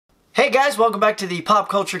Hey guys, welcome back to the Pop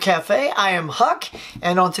Culture Cafe. I am Huck,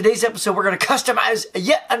 and on today's episode we're going to customize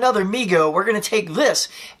yet another Mego. We're going to take this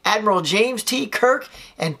Admiral James T. Kirk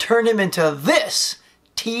and turn him into this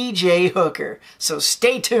T.J. Hooker. So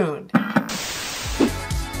stay tuned.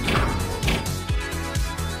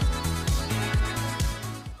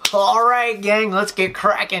 Alright gang, let's get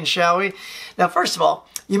cracking, shall we? Now first of all,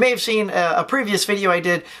 you may have seen a previous video I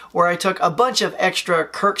did where I took a bunch of extra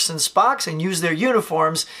Kirks and Spocks and used their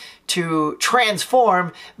uniforms to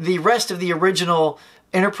transform the rest of the original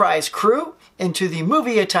Enterprise crew into the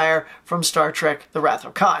movie attire from Star Trek The Wrath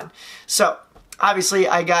of Khan. So, obviously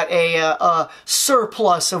I got a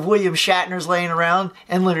surplus of William Shatners laying around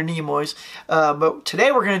and Leonard Nimoy's, but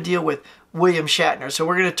today we're going to deal with William Shatner. So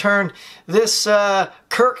we're going to turn this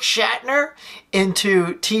Kirk Shatner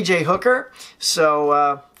into T.J. Hooker.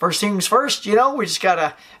 So first things first, you know, we just got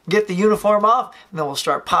to get the uniform off, and then we'll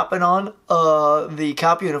start popping on the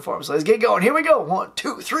cop uniform. So let's get going. Here we go. 1,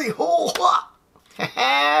 2, 3, ho-ha!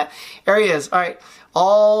 There he is. All right,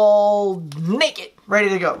 all naked, ready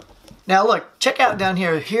to go. Now look, check out down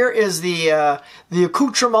here. Here is the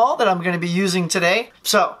accoutrement that I'm going to be using today.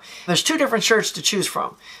 So there's two different shirts to choose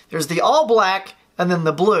from. There's the all black and then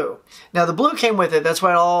the blue. Now the blue came with it. That's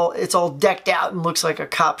why it's all decked out and looks like a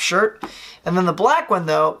cop shirt. And then the black one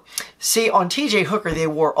though, see on T.J. Hooker they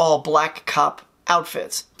wore all black cop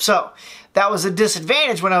outfits. So that was a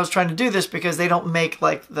disadvantage when I was trying to do this because they don't make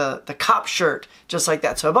like the cop shirt just like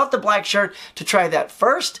that. So I bought the black shirt to try that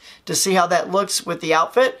first to see how that looks with the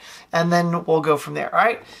outfit, and then we'll go from there. All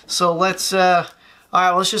right, so let's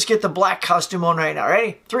let's just get the black costume on right now.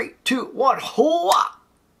 Ready? 3, 2, 1, hoa!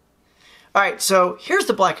 All right, so here's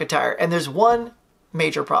the black attire, and there's one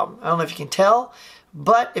major problem. I don't know if you can tell,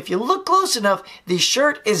 but if you look close enough, the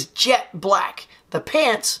shirt is jet black. The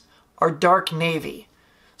pants are dark navy.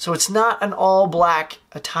 So it's not an all black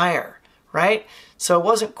attire, right? So it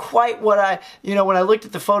wasn't quite what when I looked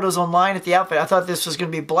at the photos online at the outfit, I thought this was going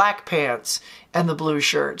to be black pants and the blue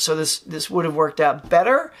shirt. So this would have worked out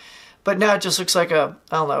better, but now it just looks like a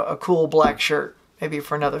cool black shirt, maybe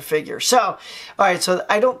for another figure. So, all right, so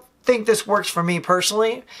I don't think this works for me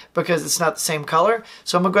personally because it's not the same color.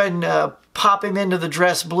 So I'm going to go ahead and pop him into the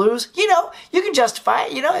dress blues. You know, you can justify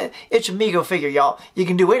it. You know, it's a Mego figure, y'all. You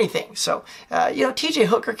can do anything. So, T.J.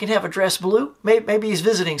 Hooker can have a dress blue. Maybe he's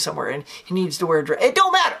visiting somewhere and he needs to wear a dress. It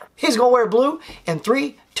don't matter. He's going to wear blue in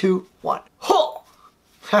 3, 2, 1. Ho!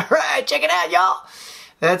 All right, check it out, y'all.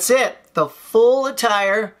 That's it. The full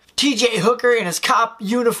attire. T.J. Hooker in his cop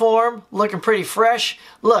uniform, looking pretty fresh.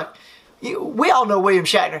 Look. We all know William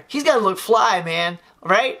Shatner. He's got to look fly, man,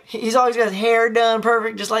 right? He's always got his hair done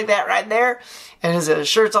perfect, just like that right there. And his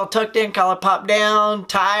shirt's all tucked in, collar popped down,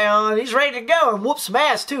 tie on. He's ready to go and whoop some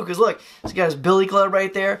ass, too, because look, he's got his billy club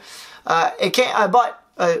right there. I bought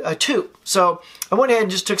a tube, so I went ahead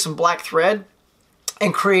and just took some black thread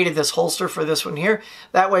and created this holster for this one here.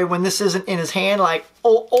 That way, when this isn't in his hand, like,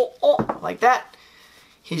 like that,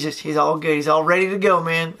 he's all good. He's all ready to go,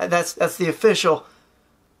 man. That's the official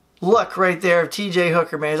look right there of T.J.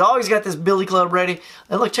 Hooker, man. He's always got this billy club ready.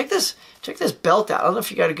 And look, check this belt out. I don't know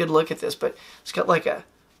if you got a good look at this, but it's got like a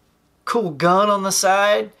cool gun on the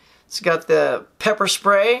side. It's got the pepper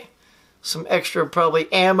spray, some extra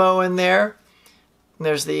probably ammo in there. And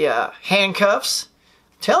there's the handcuffs.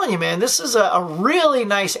 I'm telling you, man, this is a really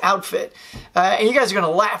nice outfit. And you guys are going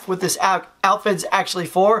to laugh what this outfit's actually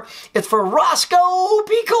for. It's for Roscoe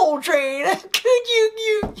P. Coltrane.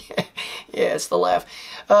 Yeah, it's the laugh.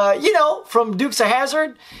 From Dukes of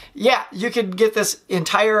Hazzard, yeah, you could get this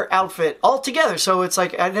entire outfit all together. So it's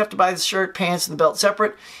like I didn't have to buy the shirt, pants, and the belt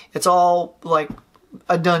separate. It's all like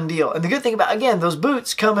a done deal. And the good thing about, again, those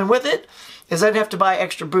boots coming with it is I didn't have to buy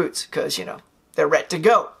extra boots because, they're ready to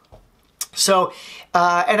go. So,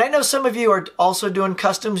 and I know some of you are also doing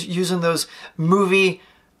customs using those movie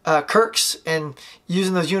Kirks and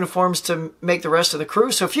using those uniforms to make the rest of the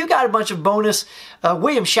crew. So if you got a bunch of bonus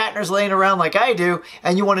William Shatners laying around like I do,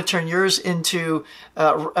 and you want to turn yours into,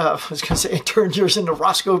 turn yours into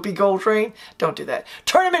Roscoe P. Coltrane, don't do that.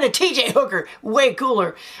 Turn him into T.J. Hooker, way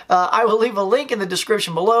cooler. I will leave a link in the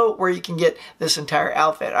description below where you can get this entire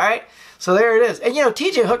outfit, all right? So there it is. And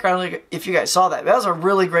T.J. Hooker, I don't know if you guys saw that. That was a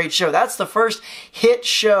really great show. That's the first hit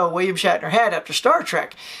show William Shatner had after Star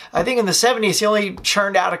Trek. I think in the 70s he only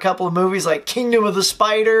churned out a couple of movies like Kingdom of the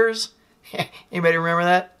Spiders. Anybody remember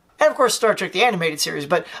that? And of course Star Trek the Animated Series.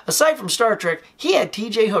 But aside from Star Trek, he had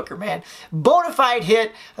T.J. Hooker, man. Bonafide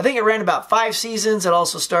hit. I think it ran about 5 seasons. It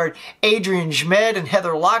also starred Adrian Zmed and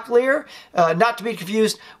Heather Locklear. Not to be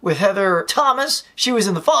confused with Heather Thomas. She was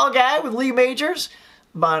in The Fall Guy with Lee Majors.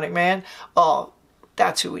 Bionic Man. Oh,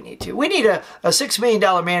 That's who we need to. We need a $6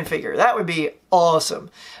 million man figure. That would be awesome.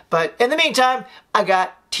 But in the meantime, I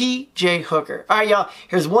got T.J. Hooker. All right, y'all,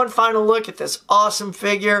 here's one final look at this awesome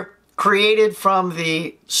figure created from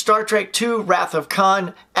the Star Trek II Wrath of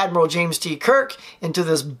Khan Admiral James T. Kirk into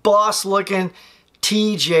this boss-looking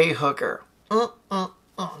T.J. Hooker. All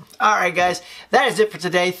right, guys, that is it for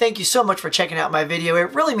today. Thank you so much for checking out my video.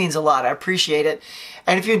 It really means a lot. I appreciate it.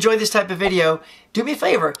 And if you enjoyed this type of video, do me a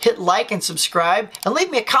favor, hit like and subscribe, and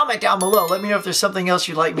leave me a comment down below. Let me know if there's something else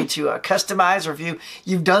you'd like me to customize, or if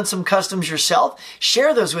you've done some customs yourself.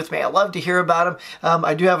 Share those with me. I love to hear about them.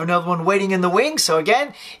 I do have another one waiting in the wings. So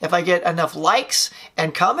again, if I get enough likes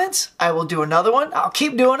and comments, I will do another one. I'll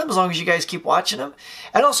keep doing them as long as you guys keep watching them.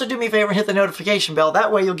 And also do me a favor and hit the notification bell.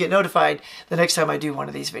 That way you'll get notified the next time I do one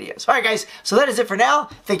of these videos. All right, guys, so that is it for now.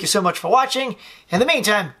 Thank you so much for watching. In the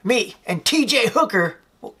meantime, me and T.J. Hooker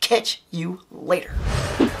will catch you later.